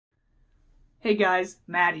Hey guys,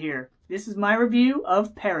 Matt here. This is my review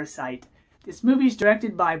of Parasite. This movie is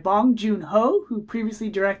directed by Bong Joon-Ho, who previously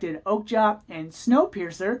directed Okja and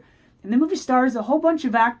Snowpiercer, and the movie stars a whole bunch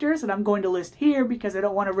of actors that I'm going to list here because I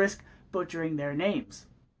don't want to risk butchering their names.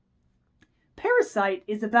 Parasite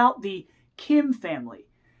is about the Kim family.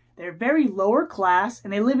 They're very lower class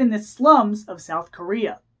and they live in the slums of South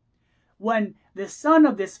Korea. When the son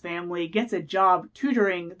of this family gets a job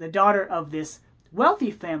tutoring the daughter of this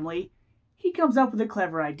wealthy family, he comes up with a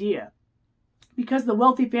clever idea. Because the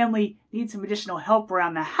wealthy family needs some additional help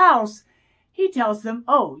around the house, he tells them,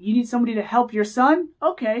 "Oh, you need somebody to help your son?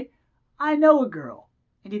 Okay, I know a girl."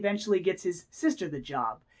 And eventually gets his sister the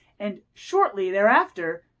job. And shortly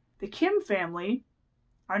thereafter, the Kim family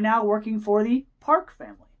are now working for the Park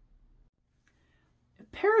family.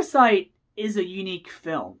 Parasite is a unique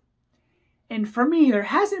film. And for me, there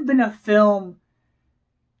hasn't been a film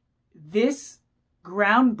this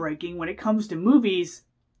groundbreaking when it comes to movies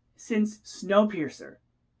since Snowpiercer.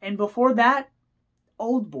 And before that,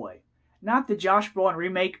 Oldboy. Not the Josh Brolin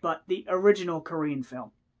remake, but the original Korean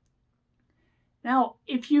film. Now,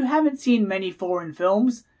 if you haven't seen many foreign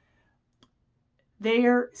films,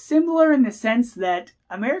 they're similar in the sense that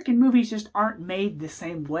American movies just aren't made the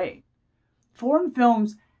same way. Foreign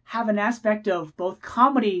films have an aspect of both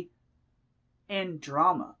comedy and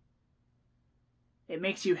drama. It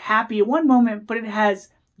makes you happy at one moment, but it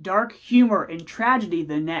has dark humor and tragedy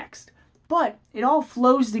the next. But it all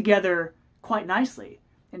flows together quite nicely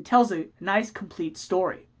and tells a nice, complete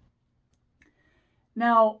story.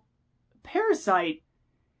 Now, Parasite,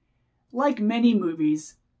 like many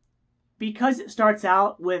movies, because it starts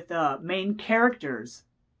out with main characters,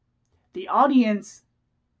 the audience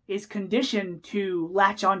is conditioned to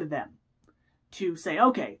latch onto them. To say,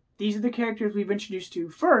 okay, these are the characters we've introduced to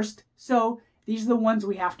first, so these are the ones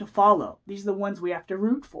we have to follow. These are the ones we have to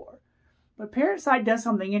root for. But Parasite does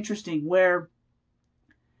something interesting where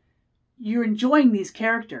you're enjoying these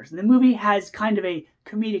characters. And the movie has kind of a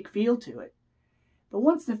comedic feel to it. But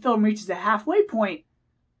once the film reaches a halfway point,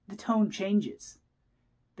 the tone changes.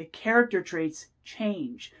 The character traits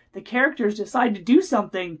change. The characters decide to do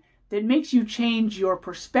something that makes you change your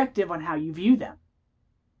perspective on how you view them.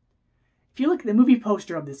 If you look at the movie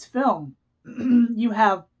poster of this film, you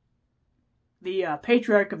have the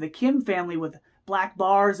patriarch of the Kim family with black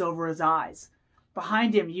bars over his eyes.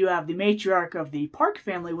 Behind him, you have the matriarch of the Park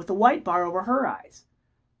family with a white bar over her eyes.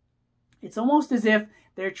 It's almost as if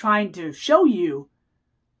they're trying to show you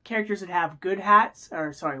characters that have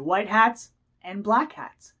white hats and black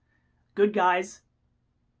hats. Good guys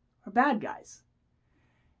or bad guys.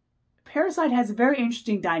 Parasite has a very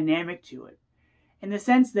interesting dynamic to it, in the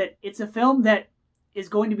sense that it's a film that is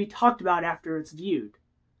going to be talked about after it's viewed.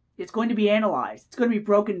 It's going to be analyzed. It's going to be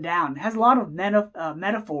broken down. It has a lot of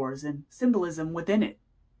metaphors and symbolism within it.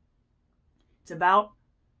 It's about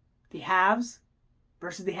the haves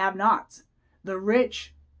versus the have-nots, the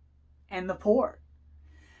rich and the poor.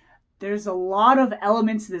 There's a lot of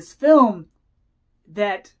elements of this film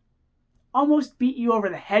that almost beat you over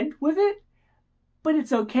the head with it, but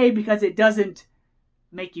it's okay because it doesn't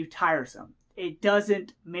make you tiresome. It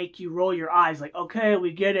doesn't make you roll your eyes like, okay,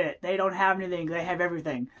 we get it. They don't have anything. They have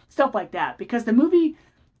everything. Stuff like that. Because the movie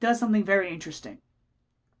does something very interesting.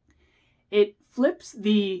 It flips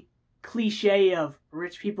the cliche of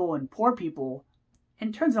rich people and poor people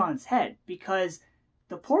and turns it on its head. Because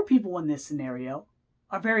the poor people in this scenario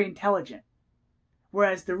are very intelligent.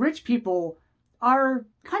 Whereas the rich people are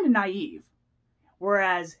kind of naive.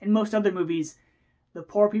 Whereas in most other movies, the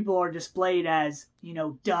poor people are displayed as,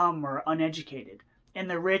 dumb or uneducated. And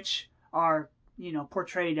the rich are,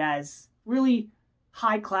 portrayed as really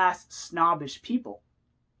high-class, snobbish people.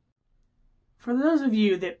 For those of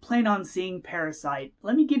you that plan on seeing Parasite,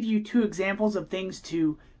 let me give you 2 examples of things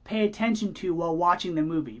to pay attention to while watching the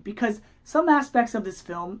movie. Because some aspects of this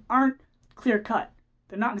film aren't clear-cut.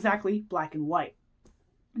 They're not exactly black and white.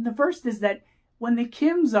 And the first is that when the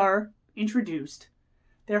Kims are introduced,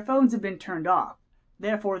 their phones have been turned off.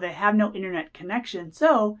 Therefore, they have no internet connection,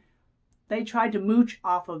 so they try to mooch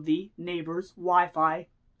off of the neighbor's Wi-Fi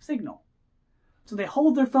signal. So they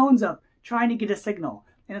hold their phones up, trying to get a signal.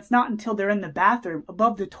 And it's not until they're in the bathroom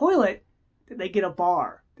above the toilet that they get a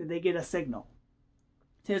bar, that they get a signal.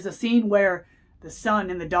 There's a scene where the son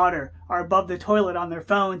and the daughter are above the toilet on their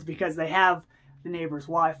phones because they have the neighbor's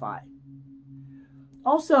Wi-Fi.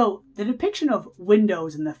 Also, the depiction of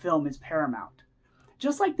windows in the film is paramount.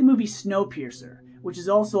 Just like the movie Snowpiercer, which is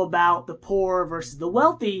also about the poor versus the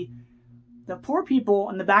wealthy, the poor people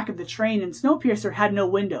on the back of the train in Snowpiercer had no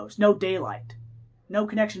windows, no daylight, no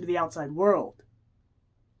connection to the outside world.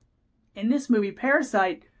 In this movie,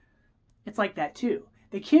 Parasite, it's like that too.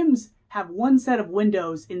 The Kims have one set of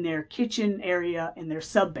windows in their kitchen area in their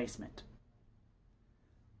sub-basement.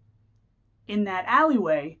 In that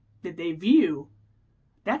alleyway that they view,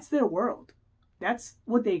 that's their world. That's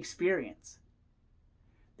what they experience.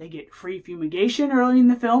 They get free fumigation early in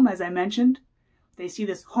the film, as I mentioned. They see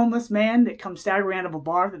this homeless man that comes staggering out of a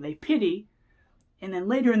bar that they pity. And then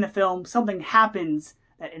later in the film, something happens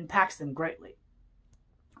that impacts them greatly.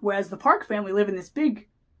 Whereas the Park family live in this big,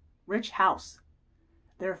 rich house.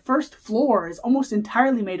 Their first floor is almost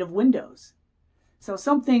entirely made of windows. So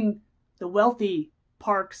something the wealthy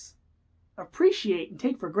Parks appreciate and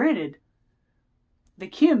take for granted, the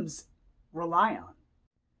Kims rely on.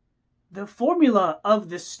 The formula of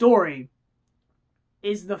the story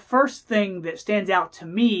is the first thing that stands out to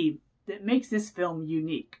me that makes this film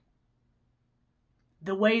unique.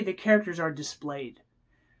 The way the characters are displayed.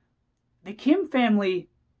 The Kim family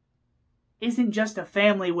isn't just a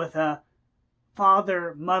family with a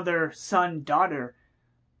father, mother, son, daughter.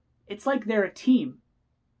 It's like they're a team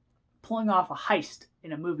pulling off a heist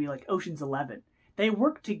in a movie like Ocean's 11. They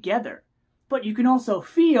work together, but you can also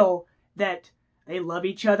feel that they love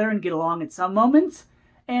each other and get along at some moments,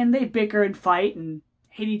 and they bicker and fight and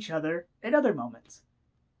hate each other at other moments.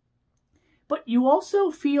 But you also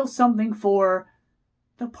feel something for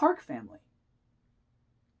the Park family.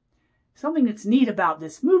 Something that's neat about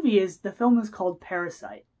this movie is the film is called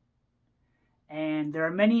Parasite. And there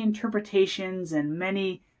are many interpretations and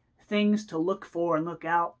many things to look for and look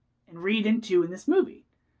out and read into in this movie.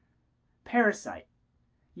 Parasite.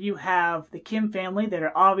 You have the Kim family that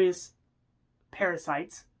are obvious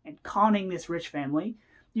parasites and conning this rich family.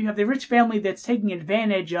 You have the rich family that's taking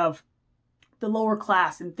advantage of the lower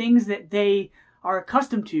class and things that they are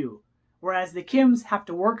accustomed to, whereas the Kims have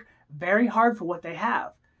to work very hard for what they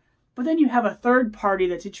have. But then you have a third party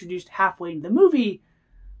that's introduced halfway in the movie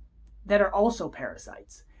that are also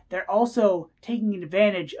parasites. They're also taking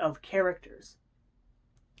advantage of characters.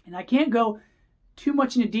 And I can't go too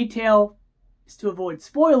much into detail to avoid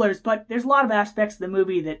spoilers, but there's a lot of aspects of the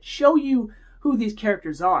movie that show you who these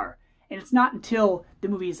characters are. And it's not until the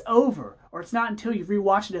movie is over, or it's not until you've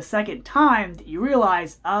rewatched it a second time that you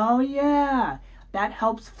realize, oh yeah, that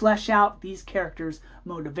helps flesh out these characters'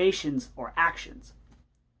 motivations or actions.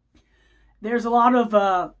 There's a lot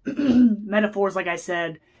of metaphors, like I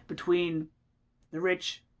said, between the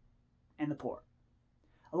rich and the poor.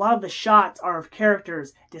 A lot of the shots are of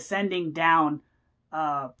characters descending down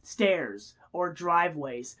stairs or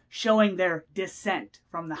driveways, showing their descent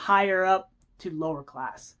from the higher up to lower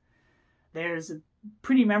class. There's a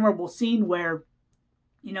pretty memorable scene where,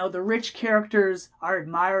 the rich characters are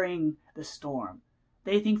admiring the storm.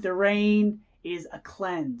 They think the rain is a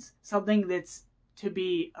cleanse, something that's to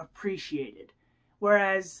be appreciated.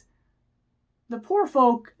 Whereas the poor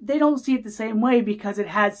folk, they don't see it the same way because it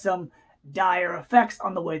has some dire effects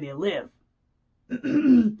on the way they live.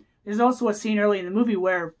 There's also a scene early in the movie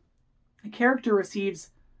where a character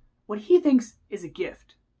receives what he thinks is a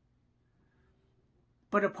gift.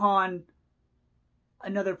 But upon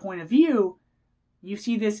another point of view, you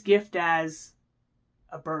see this gift as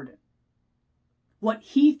a burden. What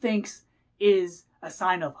he thinks is a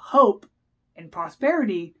sign of hope and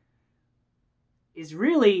prosperity is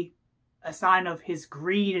really a sign of his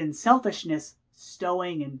greed and selfishness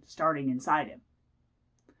stowing and starting inside him.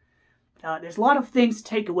 There's a lot of things to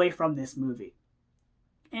take away from this movie.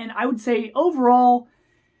 And I would say overall,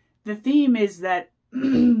 the theme is that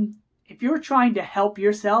if you're trying to help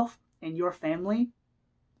yourself and your family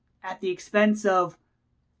at the expense of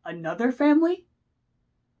another family,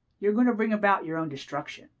 you're going to bring about your own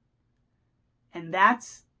destruction. And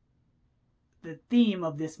that's the theme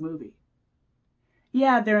of this movie.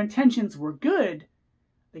 Yeah, their intentions were good,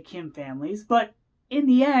 the Kim families, but in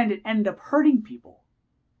the end, it ended up hurting people.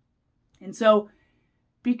 And so,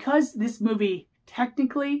 because this movie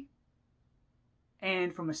technically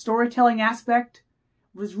and from a storytelling aspect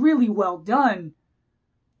was really well done,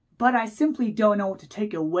 but I simply don't know what to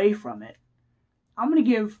take away from it, I'm going to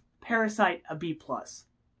give Parasite a B+.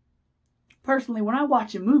 Personally, when I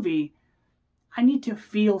watch a movie, I need to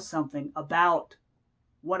feel something about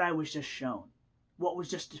what I was just shown, what was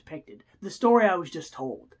just depicted, the story I was just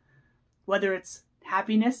told. Whether it's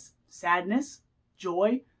happiness, sadness,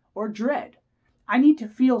 joy, or dread. I need to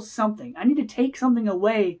feel something. I need to take something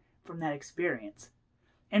away from that experience.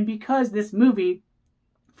 And because this movie,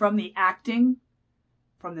 from the acting,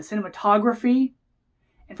 from the cinematography,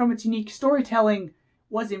 and from its unique storytelling,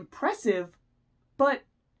 was impressive, but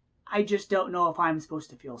I just don't know if I'm supposed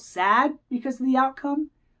to feel sad because of the outcome.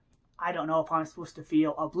 I don't know if I'm supposed to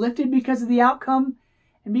feel uplifted because of the outcome.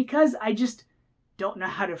 And because I just don't know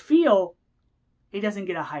how to feel, it doesn't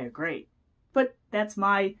get a higher grade. But that's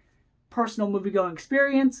my personal movie-going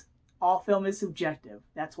experience. All film is subjective.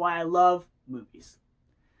 That's why I love movies.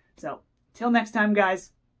 So, till next time,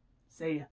 guys, see ya.